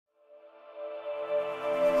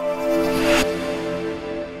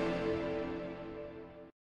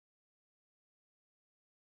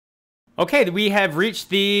Okay, we have reached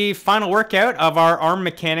the final workout of our arm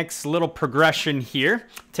mechanics little progression here.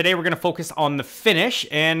 Today we're going to focus on the finish,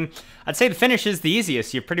 and I'd say the finish is the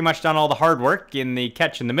easiest. You've pretty much done all the hard work in the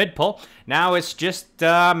catch and the mid pull. Now it's just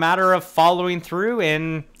a matter of following through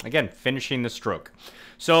and, again, finishing the stroke.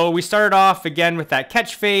 So we started off again with that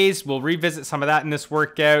catch phase. We'll revisit some of that in this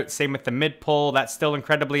workout. Same with the mid pull. That's still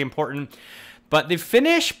incredibly important. But the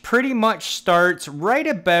finish pretty much starts right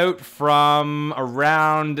about from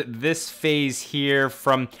around this phase here,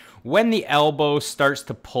 from when the elbow starts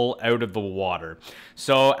to pull out of the water.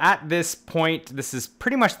 So at this point, this is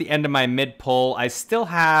pretty much the end of my mid pull. I still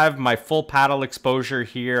have my full paddle exposure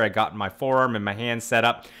here. I got my forearm and my hand set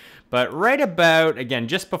up. But right about, again,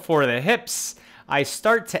 just before the hips, I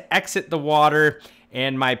start to exit the water,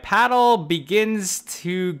 and my paddle begins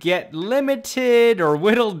to get limited or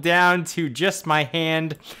whittled down to just my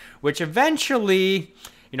hand, which eventually,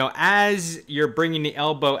 as you're bringing the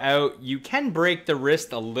elbow out, you can break the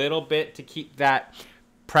wrist a little bit to keep that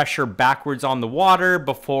pressure backwards on the water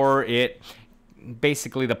before it,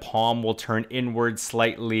 basically the palm will turn inward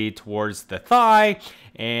slightly towards the thigh,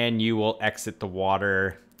 and you will exit the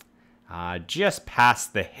water just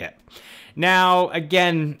past the hip. Now,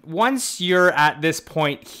 again, once you're at this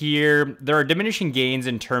point here, there are diminishing gains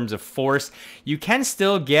in terms of force. You can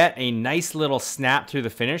still get a nice little snap through the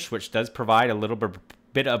finish, which does provide a little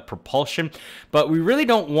bit of propulsion, but we really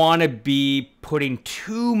don't want to be putting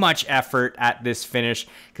too much effort at this finish,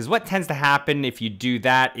 because what tends to happen if you do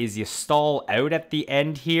that is you stall out at the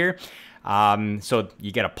end here. So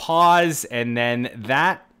you get a pause, and then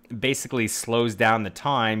that basically slows down the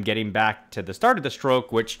time getting back to the start of the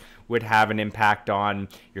stroke, which would have an impact on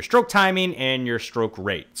your stroke timing and your stroke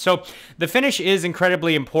rate. So the finish is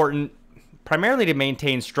incredibly important, primarily to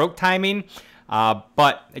maintain stroke timing,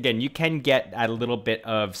 but again, you can get a little bit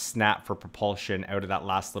of snap for propulsion out of that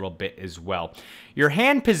last little bit as well. Your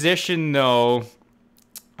hand position, though,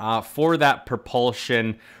 for that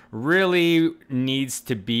propulsion really needs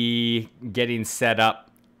to be getting set up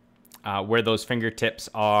where those fingertips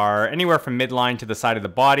are anywhere from midline to the side of the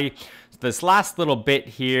body. So this last little bit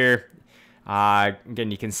here, again,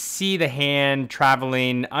 you can see the hand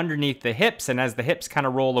traveling underneath the hips, and as the hips kind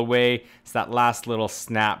of roll away, it's that last little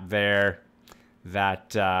snap there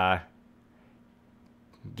that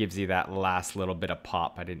gives you that last little bit of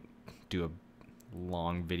pop. I didn't do a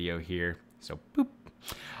long video here, so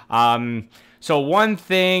boop. So one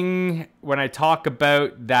thing when I talk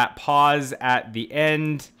about that pause at the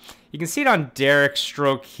end, you can see it on Derek's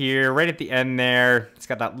stroke here, right at the end there. It's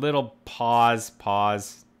got that little pause,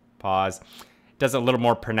 pause, pause. It does it a little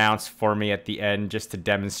more pronounced for me at the end just to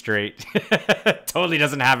demonstrate. Totally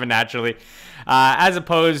doesn't happen naturally. As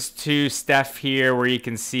opposed to Steph here, where you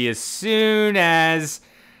can see as soon as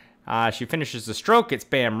she finishes the stroke, it's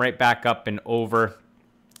bam, right back up and over.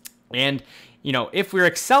 And if we're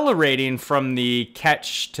accelerating from the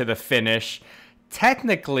catch to the finish,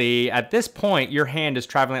 technically, at this point, your hand is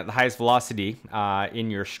traveling at the highest velocity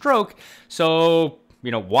in your stroke. So,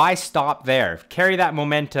 why stop there? Carry that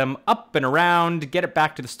momentum up and around, get it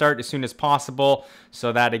back to the start as soon as possible,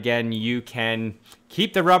 so that, again, you can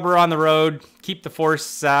keep the rubber on the road, keep the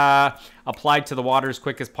force applied to the water as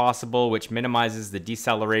quick as possible, which minimizes the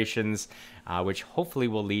decelerations, which hopefully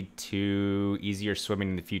will lead to easier swimming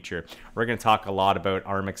in the future. We're going to talk a lot about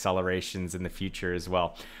arm accelerations in the future as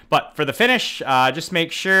well. But for the finish, just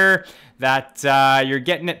make sure that you're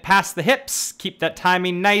getting it past the hips, keep that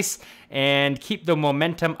timing nice, and keep the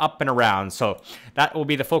momentum up and around. So that will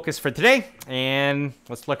be the focus for today, and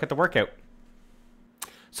let's look at the workout.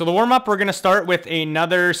 So the warm-up, we're going to start with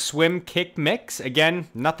another swim kick mix. Again,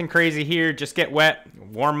 nothing crazy here, just get wet,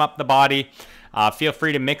 warm up the body. Feel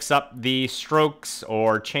free to mix up the strokes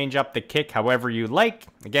or change up the kick however you like.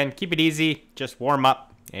 Again, keep it easy, just warm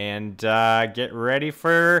up and get ready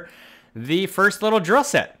for the first little drill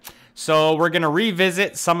set. So we're going to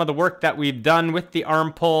revisit some of the work that we've done with the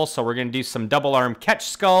arm pull. So we're going to do some double arm catch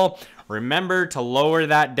scull. Remember to lower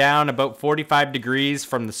that down about 45 degrees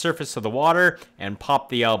from the surface of the water and pop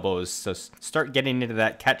the elbows. So start getting into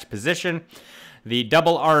that catch position. The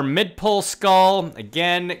double arm mid pull scull,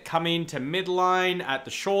 again, coming to midline at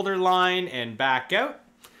the shoulder line and back out.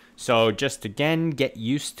 So just again, get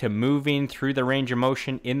used to moving through the range of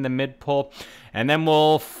motion in the mid pull. And then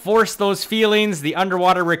we'll force those feelings, the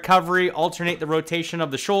underwater recovery, alternate the rotation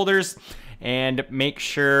of the shoulders, and make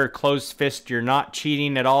sure closed fist, you're not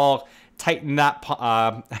cheating at all. Tighten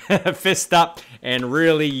that fist up and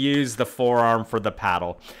really use the forearm for the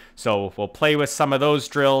paddle. So we'll play with some of those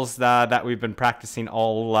drills that we've been practicing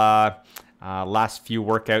all last few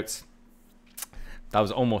workouts. That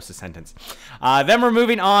was almost a sentence. Then we're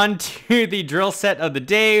moving on to the drill set of the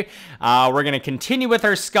day. We're going to continue with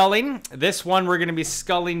our sculling. This one, we're going to be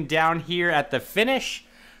sculling down here at the finish.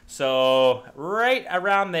 So right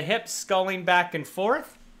around the hips, sculling back and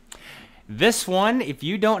forth. This one, if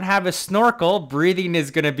you don't have a snorkel, breathing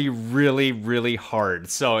is going to be really, really hard.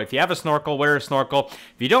 So if you have a snorkel, wear a snorkel.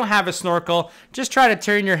 If you don't have a snorkel, just try to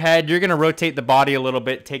turn your head. You're going to rotate the body a little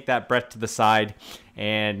bit, take that breath to the side,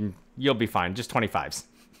 and you'll be fine. Just 25s.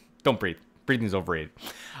 Don't breathe. Breathing's overrated.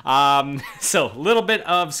 So a little bit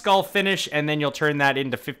of skull finish, and then you'll turn that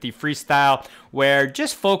into 50 freestyle, where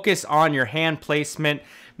just focus on your hand placement.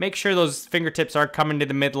 Make sure those fingertips are coming to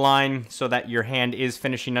the midline so that your hand is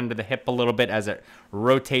finishing under the hip a little bit as it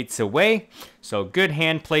rotates away. So good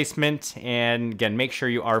hand placement, and again, make sure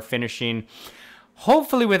you are finishing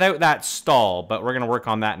hopefully without that stall, but we're going to work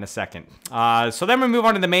on that in a second. So then we move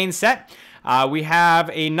on to the main set. We have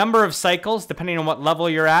a number of cycles depending on what level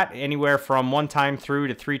you're at, anywhere from 1 time through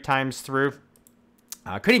to 3 times through.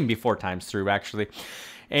 Could even be 4 times through, actually.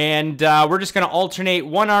 And we're just going to alternate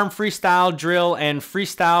 1-arm freestyle, drill, and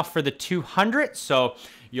freestyle for the 200. So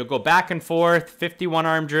you'll go back and forth, 50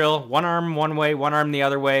 1-arm drill, 1 arm one way, 1 arm the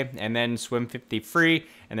other way, and then swim 50 free,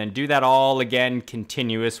 and then do that all again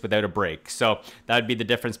continuous without a break. So that would be the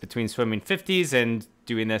difference between swimming 50s and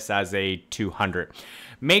doing this as a 200.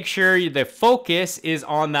 Make sure the focus is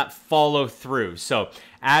on that follow through. So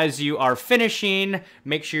as you are finishing,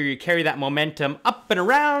 make sure you carry that momentum up and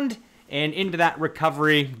around and into that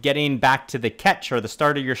recovery, getting back to the catch or the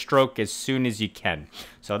start of your stroke as soon as you can.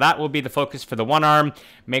 So that will be the focus for the 1 arm.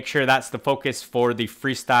 Make sure that's the focus for the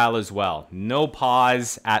freestyle as well. No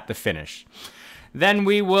pause at the finish. Then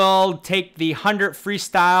we will take the 100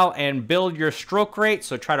 freestyle and build your stroke rate.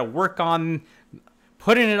 So try to work on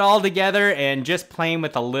putting it all together and just playing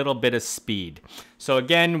with a little bit of speed. So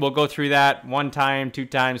again, we'll go through that 1 time, 2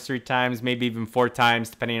 times, 3 times, maybe even 4 times,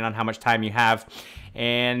 depending on how much time you have.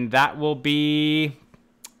 And that will be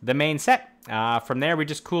the main set. From there, we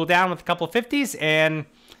just cool down with a couple of 50s, and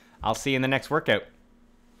I'll see you in the next workout.